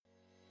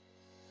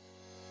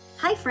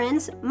Hi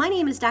friends, my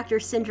name is Dr.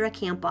 Cindra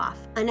Kampoff,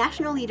 a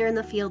national leader in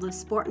the field of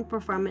sport and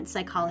performance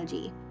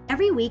psychology.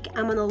 Every week,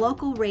 I'm on the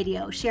local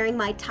radio sharing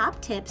my top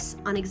tips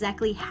on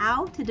exactly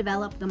how to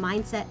develop the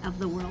mindset of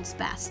the world's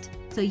best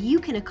so you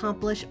can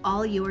accomplish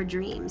all your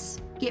dreams.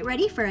 Get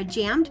ready for a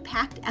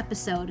jammed-packed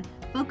episode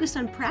focused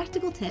on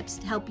practical tips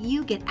to help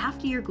you get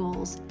after your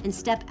goals and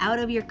step out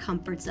of your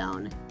comfort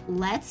zone.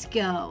 Let's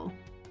go.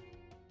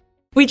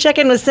 We check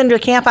in with Cindra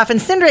Kampoff. And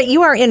Cindra,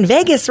 you are in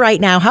Vegas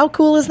right now. How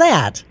cool is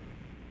that?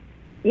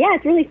 Yeah,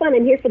 it's really fun.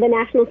 I'm here for the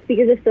National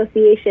Speakers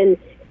Association,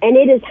 and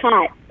it is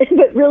hot,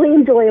 but really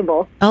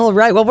enjoyable. All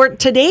right. Well,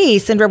 today,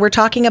 Cindra, we're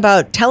talking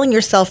about telling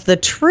yourself the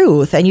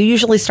truth, and you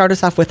usually start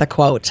us off with a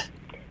quote.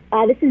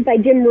 This is by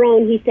Jim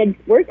Rohn. He said,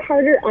 work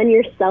harder on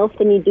yourself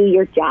than you do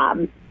your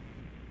job.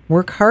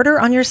 Work harder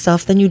on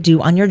yourself than you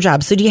do on your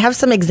job. So do you have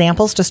some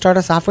examples to start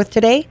us off with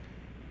today?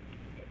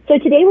 So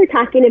today we're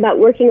talking about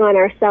working on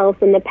ourselves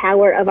and the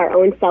power of our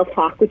own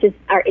self-talk, which is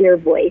our inner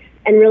voice,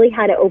 and really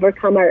how to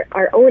overcome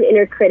our own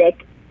inner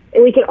critic.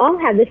 And we can all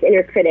have this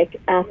inner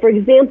critic. For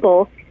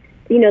example,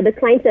 the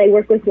clients that I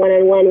work with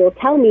one-on-one will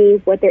tell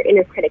me what their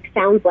inner critic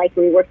sounds like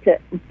when we work to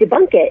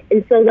debunk it.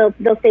 And so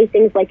they'll say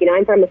things like,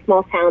 I'm from a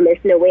small town.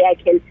 There's no way I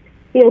can,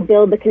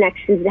 build the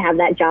connections to have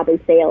that job in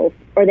sales.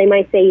 Or they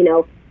might say,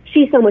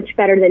 she's so much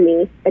better than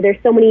me. Or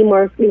there's so many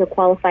more,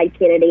 qualified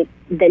candidates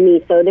than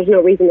me. So there's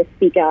no reason to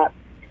speak up.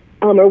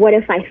 Or what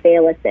if I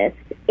fail at this?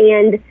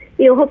 And,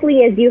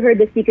 hopefully as you heard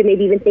this, you could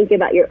maybe even think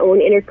about your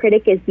own inner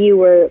critic as you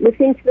were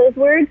listening to those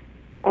words.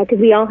 Because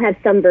we all have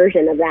some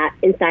version of that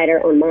inside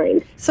our own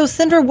mind. So,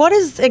 Cindra, what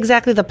is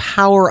exactly the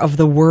power of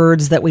the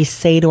words that we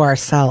say to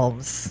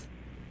ourselves?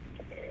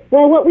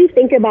 Well, what we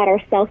think about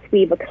ourselves,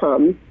 we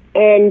become.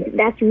 And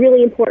that's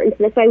really important.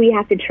 So that's why we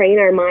have to train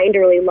our mind to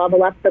really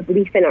level up the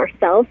belief in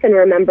ourselves and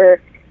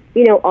remember,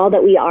 all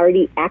that we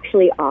already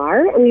actually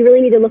are. And we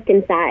really need to look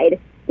inside.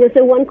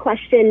 So one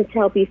question to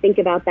help you think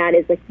about that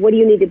is, what do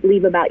you need to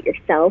believe about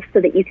yourself so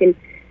that you can,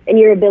 and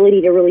your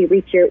ability to really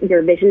reach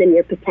your vision and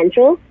your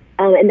potential?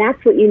 And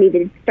that's what you need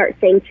to start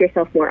saying to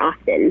yourself more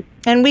often.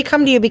 And we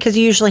come to you because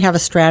you usually have a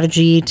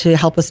strategy to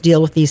help us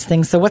deal with these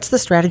things. So what's the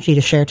strategy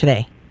to share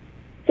today?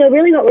 So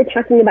really what we're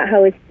talking about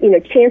how is,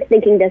 chance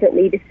thinking doesn't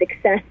lead to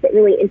success, but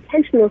really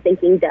intentional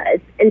thinking does.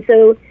 And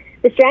so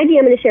the strategy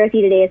I'm going to share with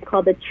you today is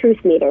called the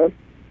truth meter.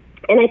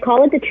 And I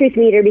call it the truth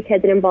meter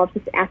because it involves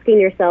just asking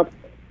yourself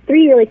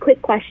 3 really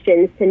quick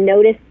questions to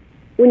notice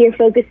when you're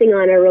focusing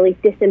on a really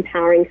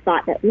disempowering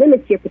thought that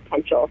limits your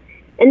potential.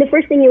 And the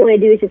first thing you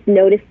want to do is just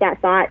notice that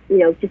thought,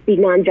 just be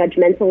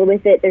non-judgmental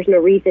with it. There's no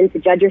reason to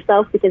judge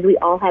yourself because we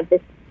all have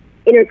this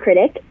inner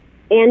critic.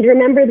 And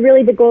remember,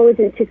 really the goal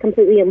isn't to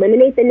completely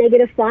eliminate the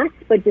negative thoughts,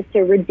 but just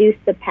to reduce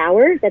the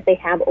power that they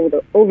have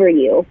over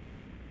you.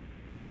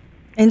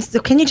 And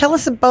so can you tell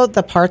us about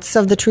the parts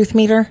of the truth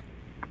meter?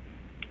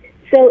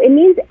 So it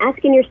means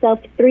asking yourself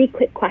 3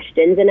 quick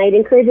questions. And I'd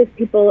encourage if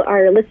people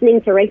are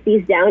listening to write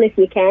these down if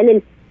you can.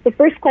 And the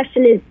first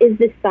question is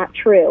this thought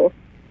true?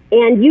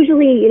 And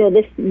usually,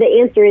 the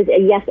answer is a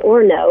yes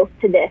or no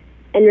to this.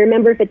 And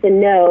remember, if it's a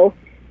no,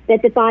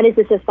 that the thought is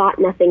just a thought,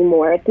 nothing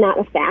more. It's not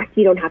a fact.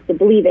 You don't have to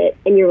believe it.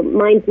 And your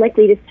mind's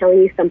likely just telling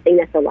you something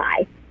that's a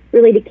lie,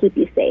 really to keep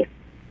you safe.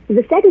 So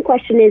the second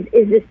question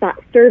is this thought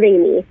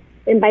serving me?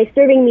 And by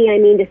serving me, I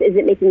mean, is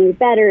it making you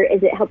better?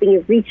 Is it helping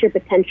you reach your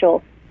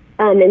potential?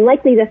 And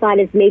likely the thought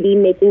is maybe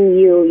making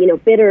you,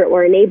 bitter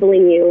or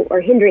enabling you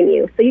or hindering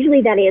you. So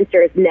usually that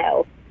answer is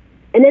no.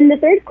 And then the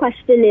third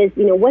question is,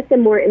 what's a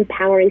more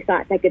empowering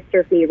thought that could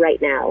serve me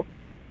right now?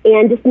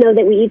 And just know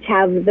that we each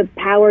have the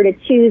power to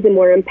choose a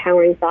more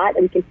empowering thought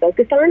that we can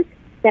focus on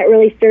that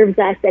really serves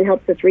us and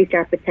helps us reach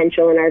our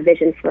potential and our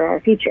vision for our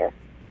future.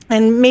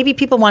 And maybe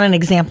people want an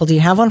example. Do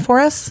you have one for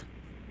us?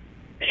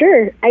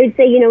 Sure. I would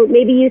say,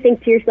 maybe you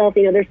think to yourself,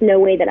 there's no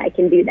way that I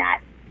can do that.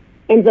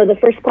 And so the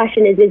first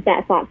question is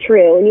that thought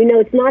true? And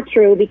it's not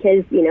true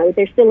because,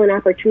 there's still an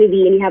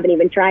opportunity and you haven't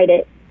even tried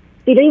it.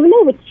 So you don't even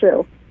know if it's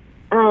true.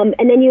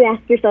 And then you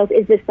ask yourself,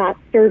 is this thought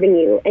serving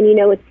you? And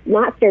it's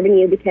not serving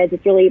you because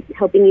it's really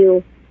helping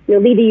you,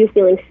 lead to you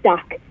feeling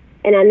stuck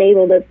and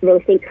unable to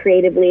really think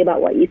creatively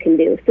about what you can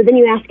do. So then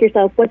you ask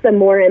yourself, what's a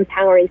more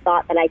empowering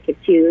thought that I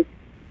could choose?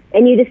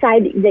 And you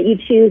decide that you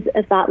choose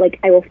a thought like,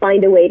 I will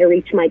find a way to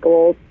reach my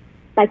goals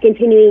by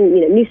continuing,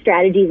 new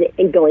strategies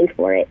and going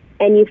for it.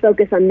 And you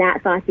focus on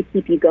that thought to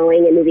keep you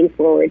going and moving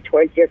forward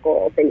towards your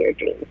goals and your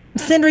dreams.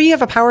 Cindra, you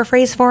have a power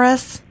phrase for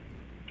us?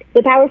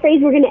 The power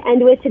phrase we're going to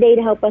end with today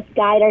to help us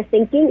guide our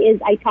thinking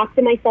is, I talk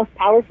to myself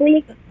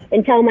powerfully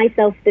and tell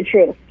myself the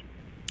truth.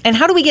 And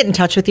how do we get in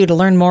touch with you to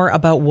learn more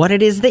about what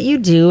it is that you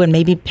do and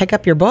maybe pick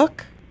up your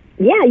book?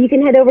 Yeah, you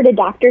can head over to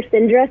Dr.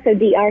 Cindra, so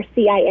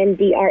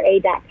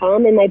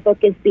DrCindra.com, and my book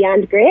is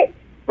Beyond Grit.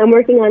 I'm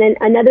working on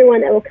another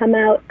one that will come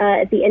out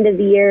at the end of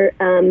the year,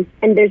 and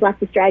there's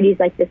lots of strategies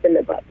like this in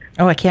the book.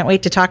 Oh, I can't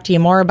wait to talk to you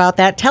more about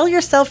that. Tell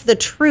yourself the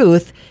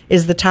truth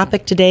is the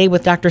topic today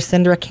with Dr.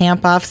 Cindra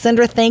Kamphoff.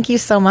 Cindra, thank you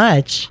so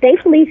much.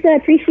 Thanks, Lisa.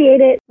 Appreciate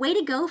it. Way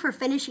to go for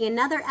finishing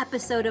another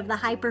episode of the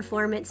High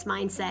Performance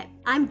Mindset.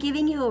 I'm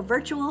giving you a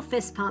virtual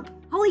fist pump.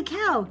 Holy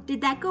cow,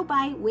 did that go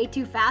by way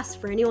too fast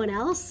for anyone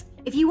else?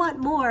 If you want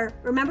more,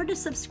 remember to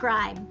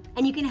subscribe,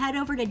 and you can head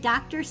over to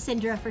Dr.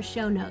 Cindra for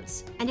show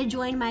notes and to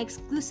join my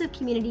exclusive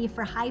community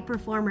for high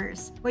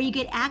performers, where you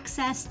get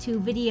access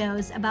to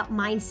videos about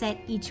mindset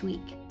each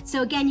week.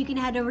 So again, you can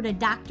head over to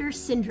Dr.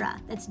 Cindra,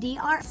 that's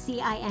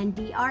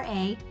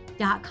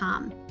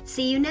DrCindra.com.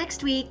 See you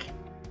next week.